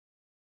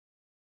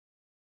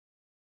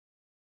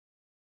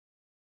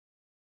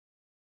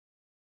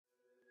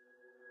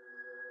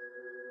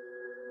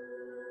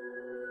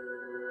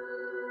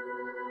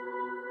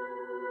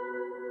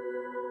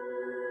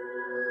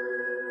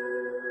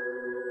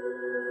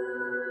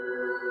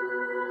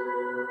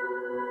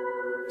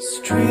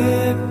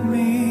Strip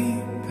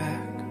me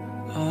back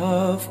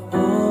of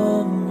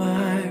all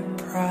my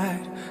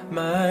pride,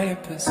 my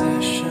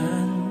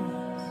possessions.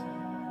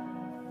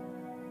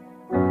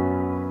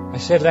 I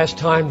said last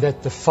time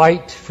that the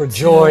fight for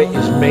joy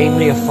is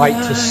mainly a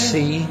fight to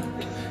see,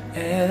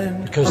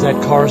 because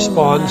that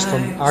corresponds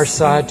from our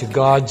side to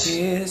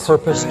God's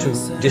purpose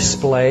to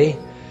display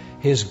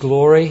His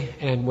glory.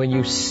 And when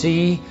you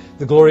see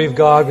the glory of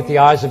God with the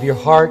eyes of your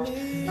heart,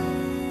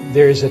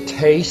 there is a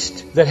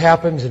taste that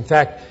happens. In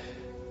fact,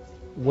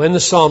 when the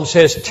psalm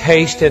says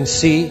taste and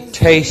see,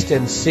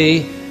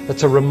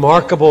 that's a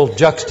remarkable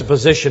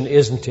juxtaposition,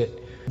 isn't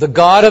it? The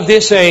God of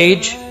this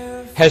age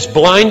has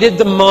blinded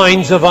the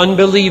minds of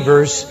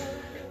unbelievers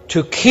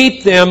to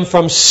keep them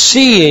from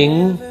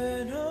seeing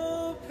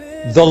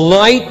the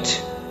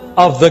light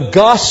of the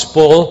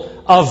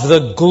gospel of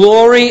the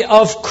glory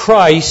of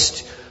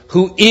Christ,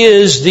 who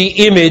is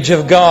the image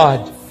of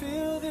God.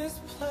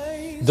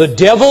 The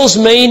devil's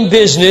main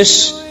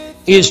business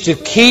is to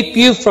keep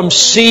you from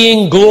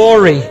seeing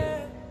glory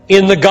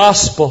in the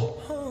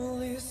gospel.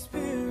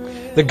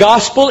 The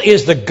gospel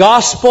is the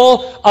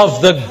gospel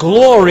of the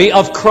glory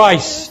of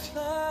Christ.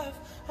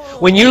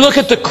 When you look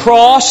at the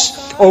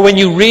cross, or when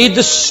you read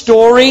the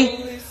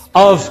story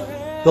of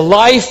the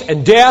life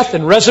and death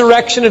and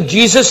resurrection of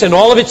Jesus and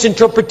all of its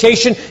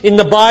interpretation in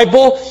the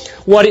Bible,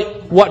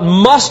 what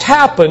must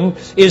happen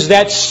is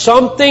that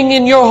something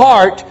in your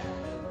heart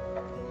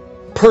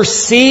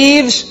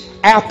perceives,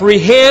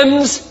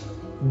 apprehends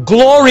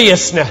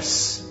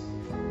gloriousness.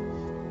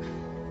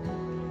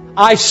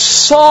 I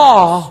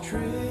saw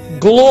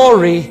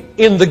glory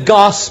in the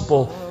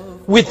gospel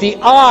with the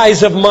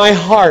eyes of my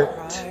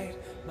heart.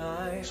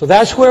 So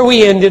that's where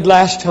we ended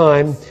last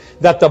time,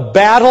 that the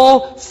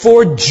battle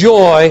for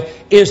joy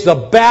is the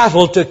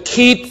battle to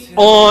keep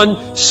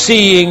on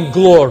seeing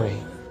glory.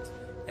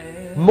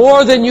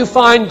 More than you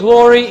find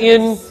glory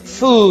in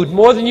food,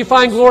 more than you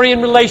find glory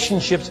in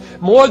relationships,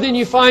 more than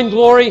you find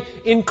glory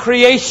in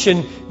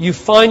creation, you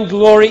find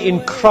glory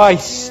in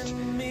Christ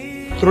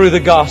through the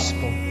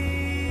gospel.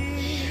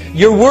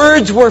 Your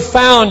words were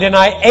found and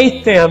I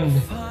ate them,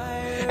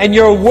 and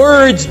your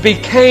words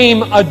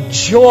became a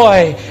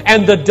joy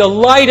and the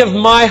delight of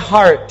my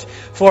heart,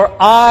 for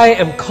I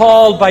am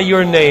called by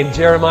your name.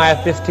 Jeremiah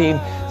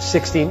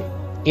 15:16.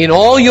 In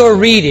all your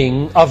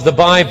reading of the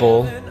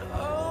Bible,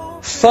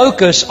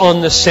 focus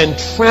on the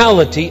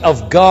centrality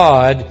of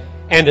God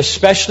and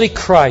especially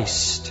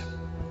Christ.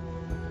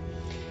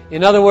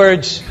 In other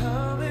words,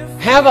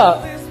 have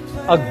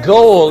a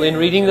goal in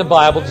reading the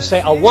Bible to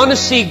say, I want to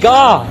see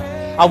God.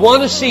 I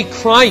want to see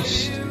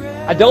Christ.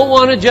 I don't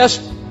want to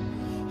just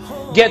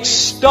get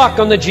stuck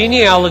on the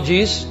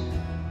genealogies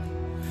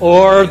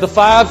or the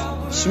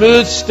 5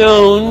 smooth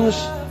stones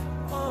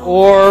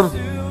or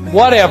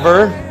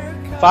whatever,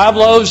 5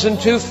 loaves and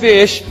 2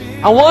 fish.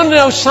 I want to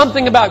know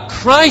something about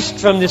Christ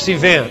from this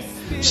event,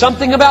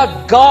 something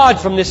about God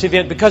from this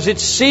event, because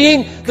it's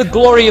seeing the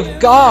glory of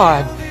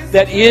God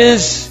that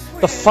is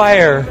the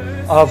fire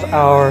of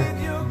our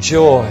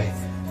joy.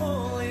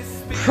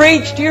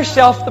 Preach to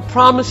yourself the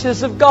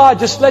promises of God.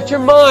 Just let your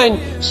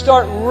mind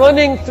start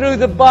running through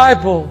the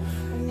Bible.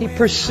 He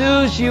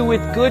pursues you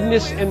with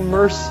goodness and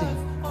mercy.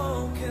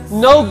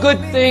 No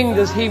good thing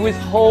does He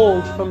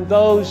withhold from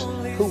those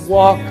who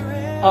walk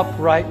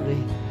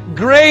uprightly.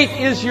 Great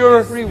is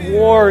your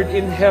reward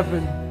in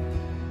heaven.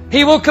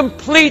 He will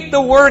complete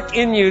the work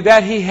in you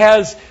that He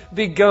has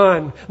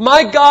begun.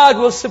 My God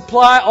will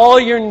supply all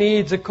your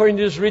needs according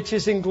to His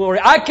riches in glory.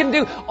 I can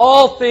do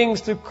all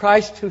things through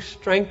Christ who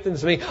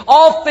strengthens me.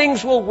 All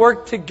things will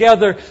work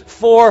together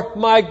for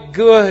my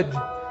good.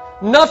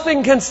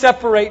 Nothing can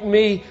separate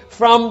me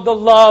from the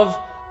love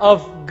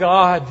of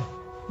God.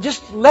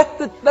 Just let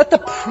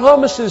the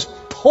promises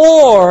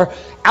pour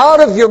out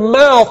of your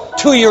mouth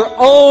to your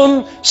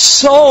own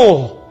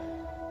soul.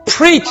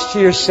 Preach to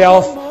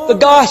yourself the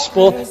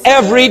gospel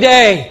every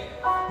day.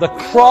 The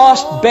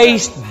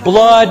cross-based,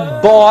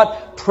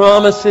 blood-bought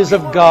promises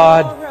of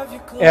God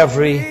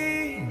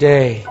every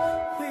day.